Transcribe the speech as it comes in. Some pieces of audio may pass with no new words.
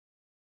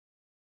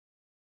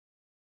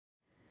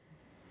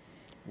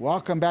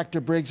Welcome back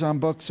to Briggs on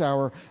Books,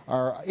 our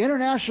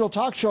international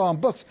talk show on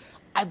books.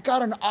 I've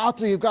got an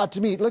author you've got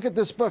to meet. Look at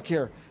this book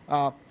here.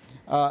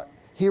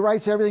 He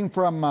writes everything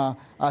from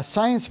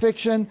science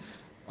fiction,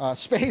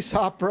 space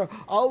opera,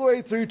 all the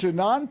way through to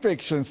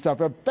nonfiction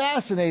stuff. A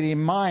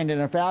fascinating mind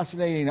and a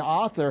fascinating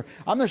author.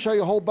 I'm going to show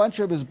you a whole bunch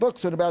of his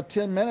books in about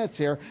 10 minutes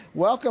here.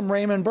 Welcome,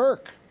 Raymond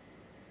Burke.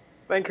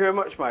 Thank you very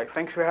much, Mike.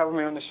 Thanks for having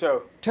me on the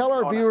show. Tell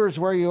our viewers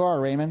where you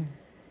are, Raymond.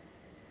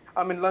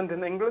 I'm in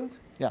London, England.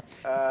 Yeah.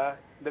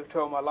 Lived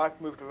all my life,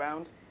 moved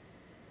around.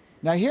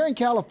 Now, here in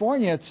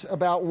California, it's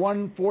about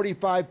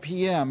 1:45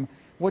 p.m.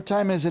 What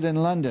time is it in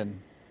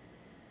London?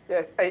 Yeah,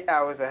 it's 8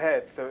 hours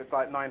ahead, so it's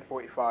like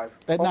 9:45.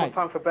 At Almost night.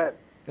 time for bed.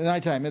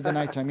 At the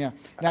nighttime, yeah.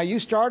 Now, you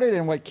started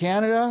in what,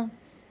 Canada?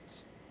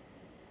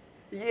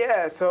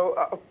 Yeah, so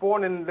I was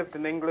born and lived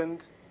in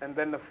England, and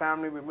then the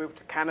family, we moved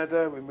to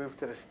Canada, we moved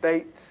to the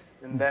States,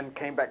 and then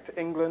came back to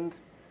England.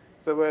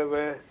 So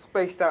we're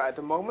spaced out at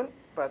the moment,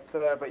 but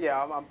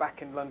yeah, I'm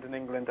back in London,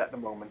 England at the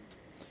moment.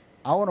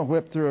 I want to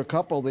whip through a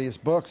couple of these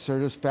books. They're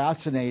just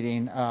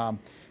fascinating.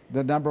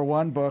 The number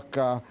one book,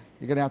 you're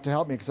going to have to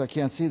help me because I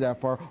can't see that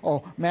far.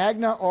 Oh,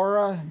 Magna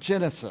Ora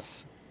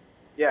Genesis.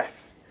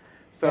 Yes.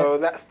 So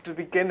that's the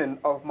beginning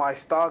of my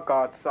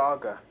Stargard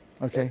saga.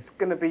 Okay. It's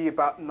going to be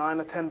about 9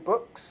 or 10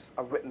 books.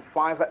 I've written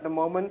 5 at the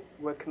moment,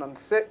 working on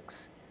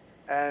 6.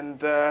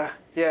 And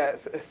yeah,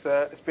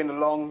 it's been a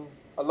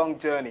long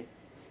journey.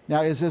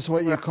 Now, is this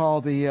what you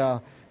call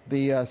the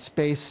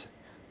space,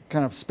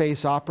 kind of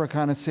space opera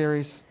kind of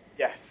series?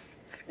 Yes.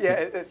 Yeah,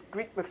 it's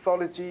Greek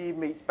mythology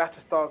meets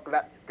Battlestar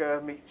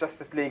Galactica meets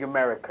Justice League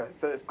America.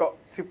 So it's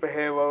got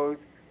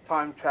superheroes,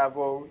 time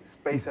travel,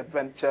 space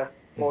adventure,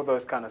 all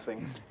those kind of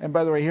things. And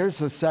by the way, here's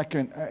the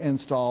second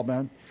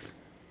installment,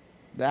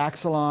 the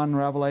Axelon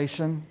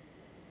Revelation.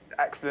 The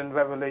Axelon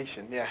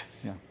Revelation, yes.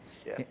 Yeah.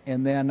 Yeah.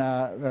 And then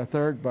the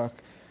third book,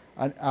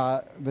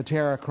 the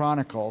Terra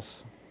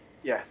Chronicles.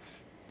 Yes.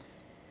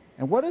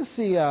 And what is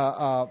the,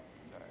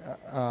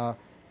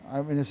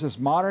 I mean, is this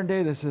modern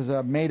day? This is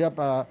a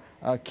made-up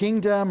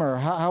kingdom, or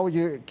how would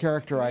you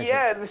characterize it?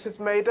 Yeah, this is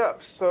made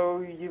up.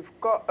 So you've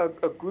got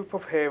a group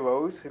of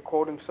heroes who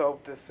call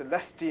themselves the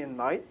Celestian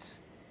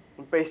Knights.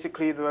 And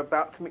basically, they're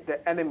about to meet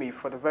their enemy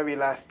for the very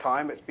last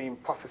time. It's been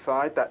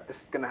prophesied that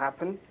this is going to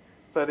happen.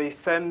 So they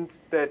send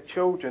their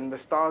children, the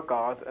Star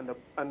Guards,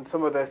 and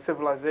some of their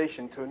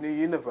civilization to a new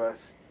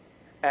universe.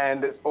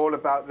 And it's all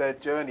about their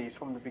journeys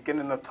from the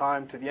beginning of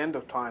time to the end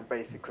of time,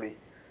 basically.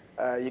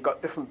 You've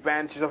got different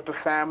branches of the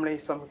family.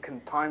 Some can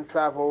time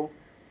travel,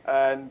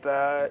 and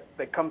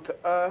they come to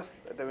Earth.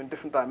 They're in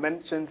different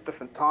dimensions,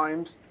 different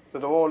times, so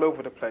they're all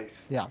over the place.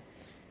 Yeah.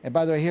 And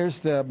by the way,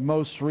 here's the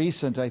most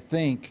recent, I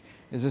think.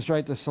 Is this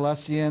right, the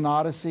Celestian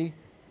Odyssey?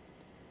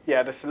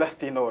 Yeah, the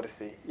Celestian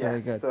Odyssey. Yeah.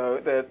 Very good. So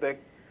they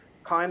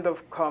kind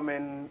of come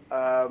in,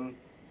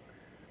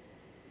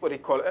 what do you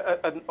call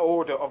it, an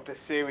order of the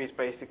series,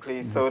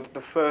 basically. Mm-hmm. So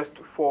the first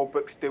 4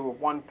 books deal with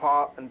one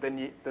part, and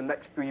then the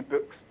next 3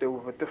 books deal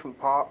with a different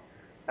part.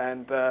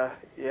 And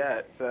yeah,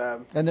 it's...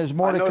 and there's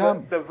more to come.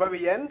 At the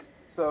very end,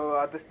 so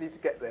I just need to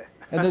get there.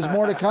 And there's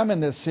more to come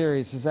in this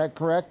series, is that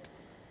correct?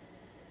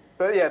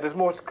 But yeah, there's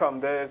more to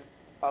come.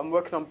 I'm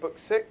working on book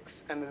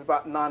 6, and there's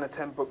about 9 or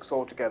 10 books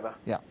altogether.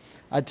 Yeah.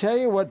 I tell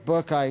you what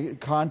book I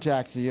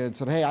contacted you and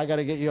said, hey, I got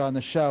to get you on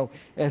the show.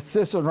 It's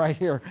this one right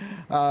here,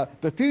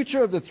 The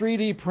Future of the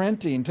 3D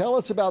Printing. Tell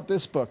us about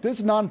this book. This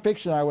is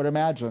nonfiction, I would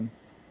imagine.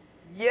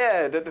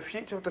 Yeah, the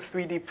future of the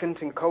 3D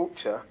printing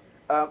culture.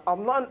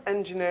 I'm not an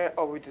engineer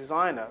or a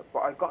designer, but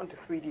I got into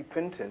 3D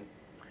printing.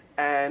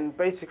 And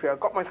basically, I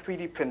got my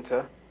 3D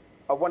printer.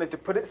 I wanted to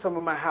put it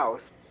somewhere in my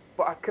house,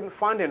 but I couldn't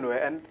find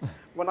anywhere. And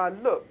when I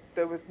looked,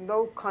 there was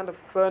no kind of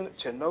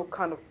furniture, no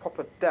kind of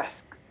proper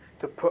desk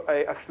to put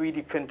a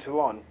 3D printer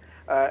on.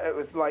 It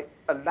was like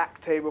a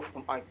lac table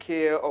from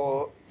IKEA,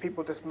 or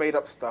people just made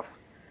up stuff.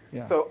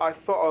 Yeah. So I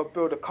thought I would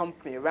build a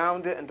company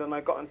around it, and then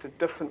I got into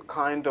different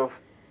kind of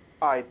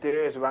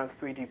ideas around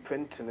 3D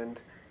printing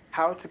and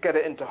how to get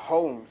it into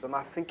homes. And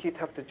I think you'd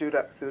have to do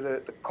that through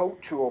the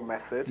cultural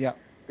method. Yeah.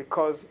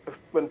 Because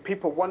when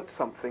people want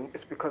something,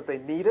 it's because they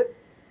need it.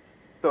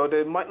 So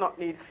they might not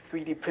need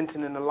 3D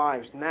printing in their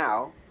lives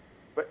now,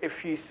 but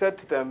if you said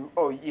to them,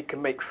 oh, you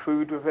can make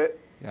food with it,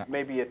 yeah,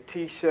 maybe a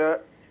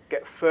T-shirt,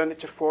 get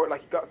furniture for it,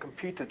 like you got a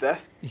computer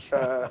desk,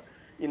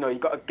 you know, you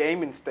got a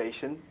gaming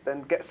station,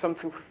 then get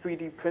something for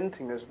 3D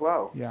printing as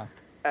well. Yeah.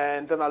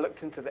 And then I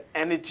looked into the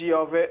energy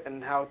of it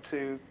and how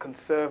to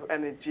conserve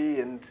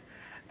energy, and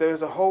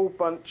there's a whole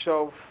bunch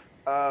of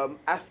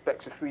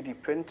aspects of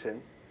 3D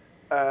printing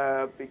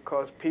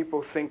because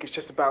people think it's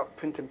just about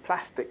printing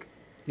plastic.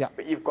 Yeah.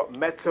 But you've got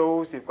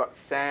metals, you've got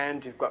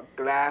sand, you've got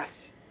glass,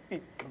 you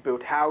can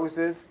build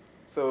houses,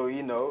 so,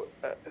 you know,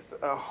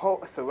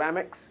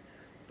 ceramics.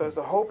 So there's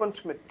a whole bunch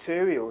of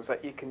materials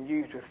that you can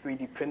use with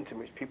 3D printing,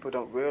 which people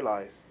don't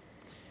realize.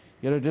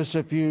 You know, just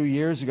a few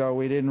years ago,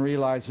 we didn't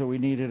realize that we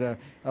needed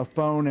a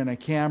phone and a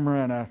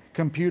camera and a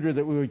computer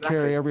that we would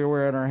carry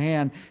everywhere in our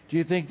hand. Do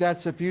you think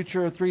that's the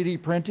future of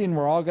 3D printing?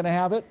 We're all going to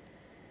have it?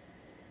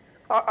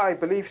 I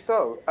believe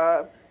so.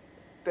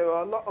 there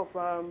are a lot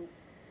of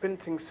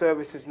printing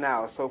services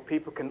now, so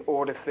people can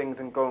order things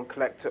and go and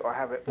collect it or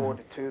have it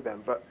ordered to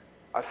them. But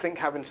I think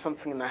having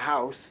something in the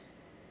house,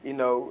 you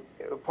know,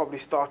 it'll probably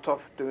start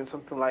off doing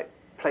something like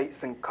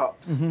plates and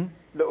cups,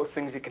 little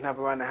things you can have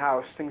around the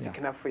house, things you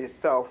can have for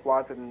yourself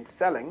rather than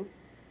selling.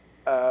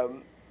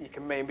 You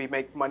can maybe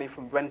make money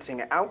from renting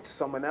it out to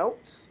someone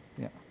else,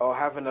 or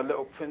having a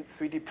little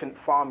 3D print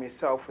farm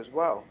yourself as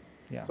well.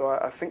 So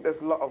I think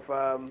there's a lot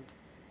of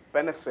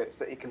benefits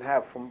that you can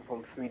have from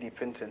 3D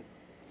printing.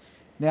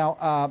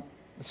 Now,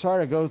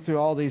 sorry to go through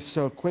all these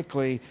so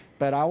quickly,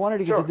 but I wanted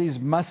to get to these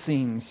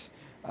mussings.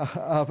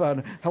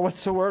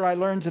 What's the word I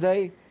learned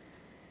today?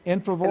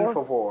 Infovore?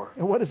 Infovore.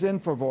 What is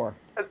Infovore?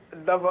 A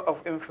lover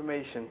of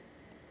information.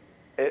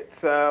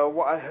 It's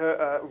what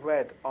I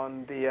read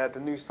on the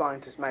New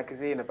Scientist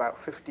magazine about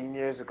 15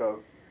 years ago.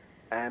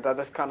 And I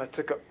just kind of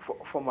took it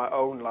for my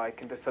own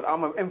like and just said,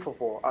 I'm an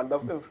Infovore. I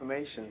love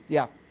information.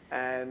 Yeah.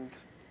 And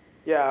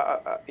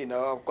yeah, you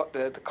know, I've got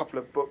the couple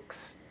of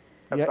books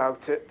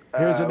about it.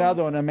 Here's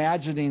another one,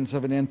 Imaginings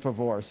of an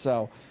Infovore.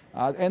 So,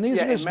 and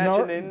these are just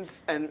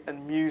Imaginings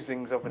and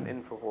musings of an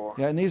Infovore.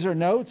 Yeah, and these are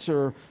notes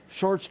or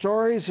short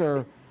stories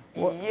or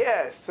what?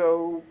 Yeah,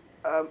 so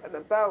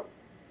about,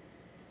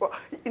 well,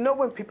 you know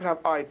when people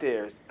have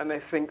ideas and they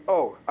think,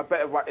 oh, I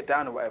better write it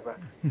down or whatever.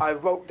 I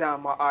wrote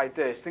down my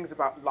ideas, things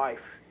about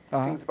life,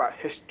 things about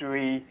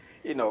history,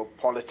 you know,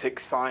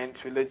 politics,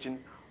 science,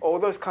 religion, all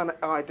those kind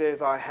of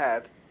ideas I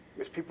had,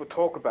 which people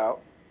talk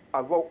about. I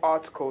wrote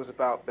articles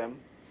about them,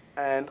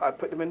 and I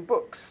put them in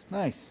books.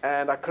 Nice.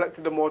 And I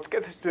collected them all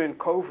together during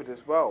COVID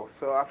as well.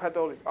 So I've had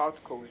all these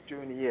articles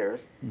during the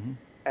years,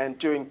 and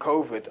during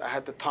COVID, I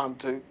had the time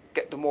to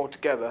get them all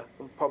together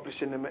and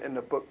publishing them in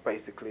a book,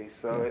 basically.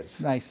 So it's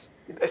nice.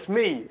 It's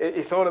me.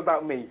 It's all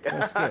about me.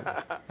 That's good.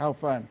 How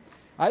fun.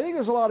 I think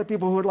there's a lot of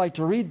people who would like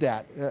to read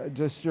that,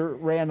 just your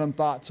random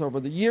thoughts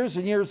over the years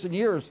and years and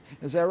years.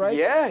 Is that right?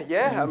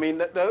 Yeah. I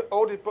mean,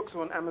 all these books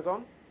are on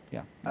Amazon.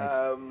 Yeah.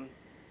 Nice.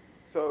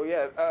 So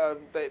yeah,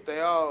 they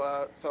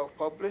are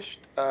self-published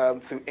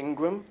through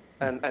Ingram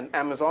and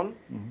Amazon.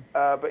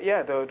 But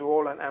yeah, they're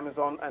all on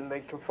Amazon, and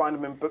they can find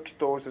them in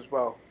bookstores as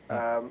well.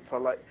 So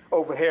like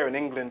over here in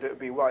England, it would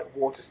be like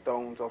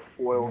Waterstones or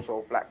Foyles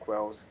or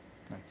Blackwells.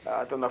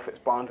 I don't know if it's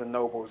Barnes and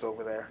Nobles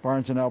over there.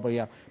 Barnes and Noble,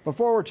 yeah.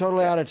 Before we're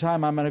totally out of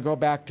time, I'm going to go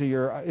back to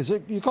your. Is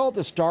it you call it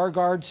the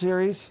Stargard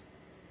series?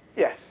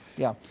 Yes.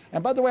 Yeah.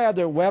 And by the way, I have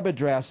their web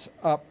address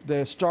up,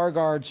 the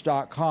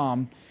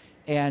starguards.com,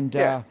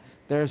 and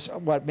there's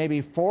what, maybe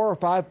 4 or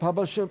 5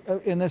 published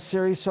in this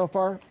series so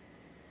far?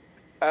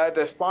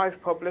 There's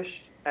 5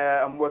 published.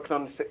 I'm working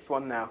on the 6th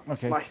one now.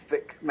 Okay. Nice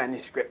thick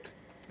manuscript.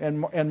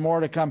 And more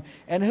to come.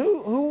 And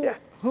who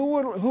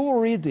will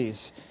read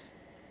these?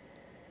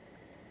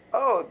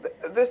 Oh,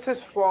 this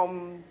is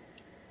from,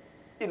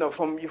 you know,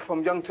 from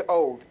young to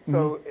old.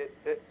 So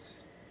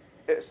it's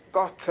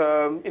got,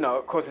 you know,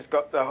 of course, it's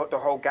got the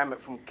whole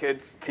gamut from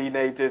kids,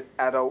 teenagers,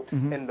 adults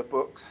in the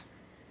books.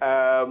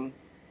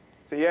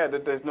 So yeah,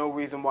 there's no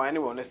reason why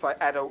anyone. It's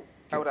like adult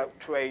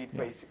trade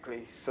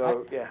basically.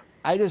 So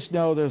I just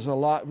know there's a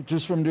lot,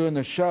 just from doing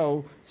the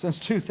show since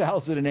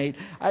 2008.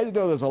 I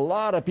know there's a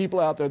lot of people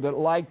out there that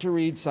like to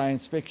read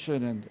science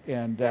fiction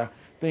and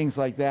things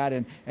like that.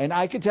 And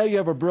I can tell you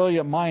have a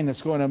brilliant mind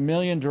that's going a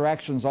million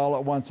directions all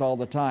at once all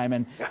the time.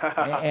 And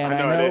I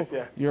know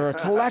you're a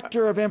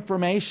collector of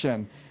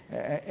information,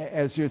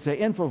 as you'd say,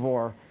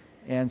 Infovore.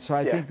 And so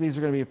I think these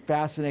are going to be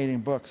fascinating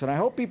books. And I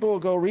hope people will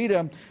go read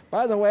them.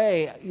 By the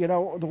way, you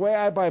know, the way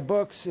I buy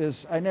books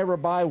is I never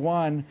buy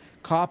one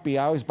copy.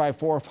 I always buy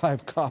 4 or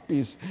 5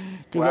 copies.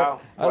 Because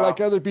I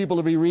like other people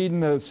to be reading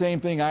the same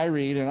thing I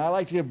read. And I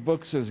like to give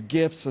books as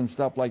gifts and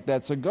stuff like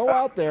that. So go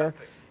out there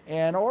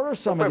and order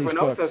some of these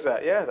books. Does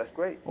that. Yeah, that's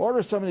great.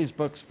 Order some of these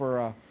books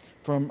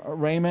from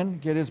Raymond.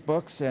 Get his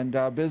books and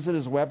visit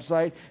his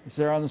website. It's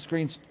there on the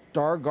screen,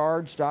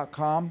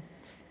 starguards.com.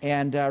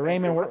 And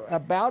Raymond, we're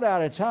about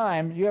out of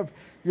time.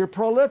 You're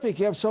prolific.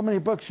 You have so many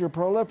books. You're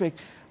prolific.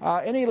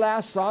 Any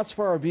last thoughts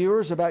for our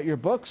viewers about your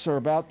books or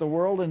about the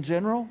world in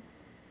general?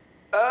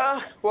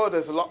 Well,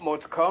 there's a lot more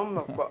to come.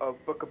 I've got a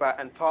book about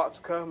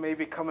Antarctica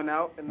maybe coming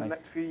out in the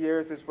next few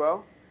years as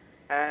well.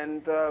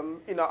 And,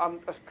 you know,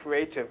 I'm just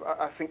creative.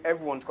 I think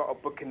everyone's got a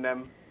book in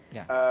them,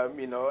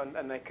 you know,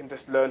 and they can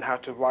just learn how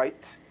to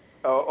write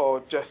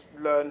or just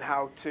learn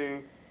how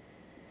to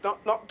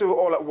not do it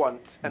all at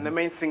once. And the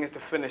main thing is to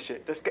finish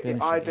it. Just get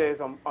your ideas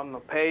on the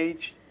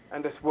page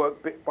and just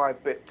work bit by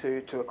bit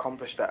to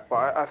accomplish that.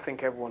 But I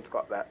think everyone's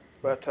got that.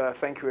 But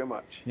thank you very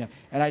much. Yeah,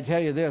 and I tell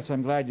you this,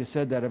 I'm glad you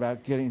said that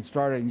about getting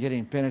started and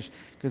getting finished,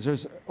 because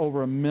there's over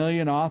 1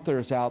 million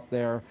authors out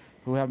there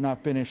who have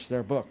not finished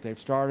their book. They've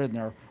started and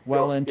they're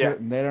well into it,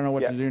 and they don't know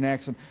what to do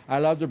next. And I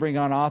love to bring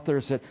on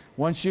authors that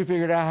once you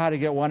figured out how to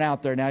get one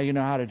out there, now you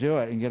know how to do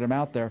it and get them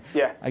out there.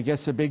 Yeah. I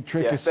guess the big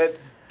trick is you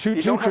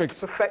two don't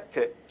tricks. Have to perfect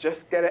it.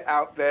 Just get it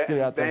out there,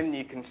 and then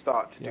you can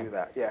start to do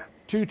that. Yeah.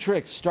 2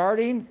 tricks,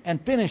 starting and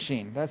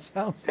finishing. That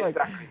sounds like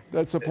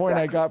that's the point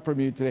I got from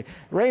you today.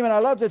 Raymond, I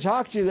love to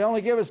talk to you. They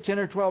only give us 10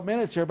 or 12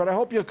 minutes here, but I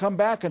hope you'll come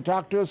back and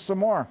talk to us some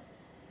more.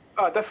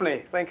 Oh,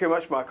 definitely. Thank you very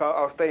much, Mike.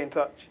 I'll stay in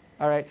touch.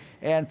 All right.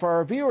 And for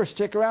our viewers,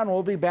 stick around.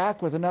 We'll be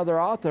back with another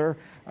author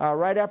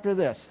right after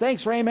this.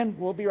 Thanks, Raymond.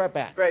 We'll be right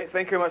back. Great.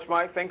 Thank you very much,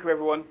 Mike. Thank you,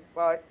 everyone.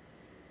 Bye.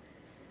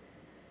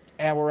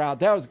 And we're out.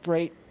 That was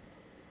great.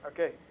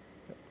 Okay.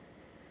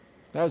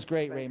 That was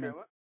great, Thank you Raymond. very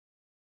much.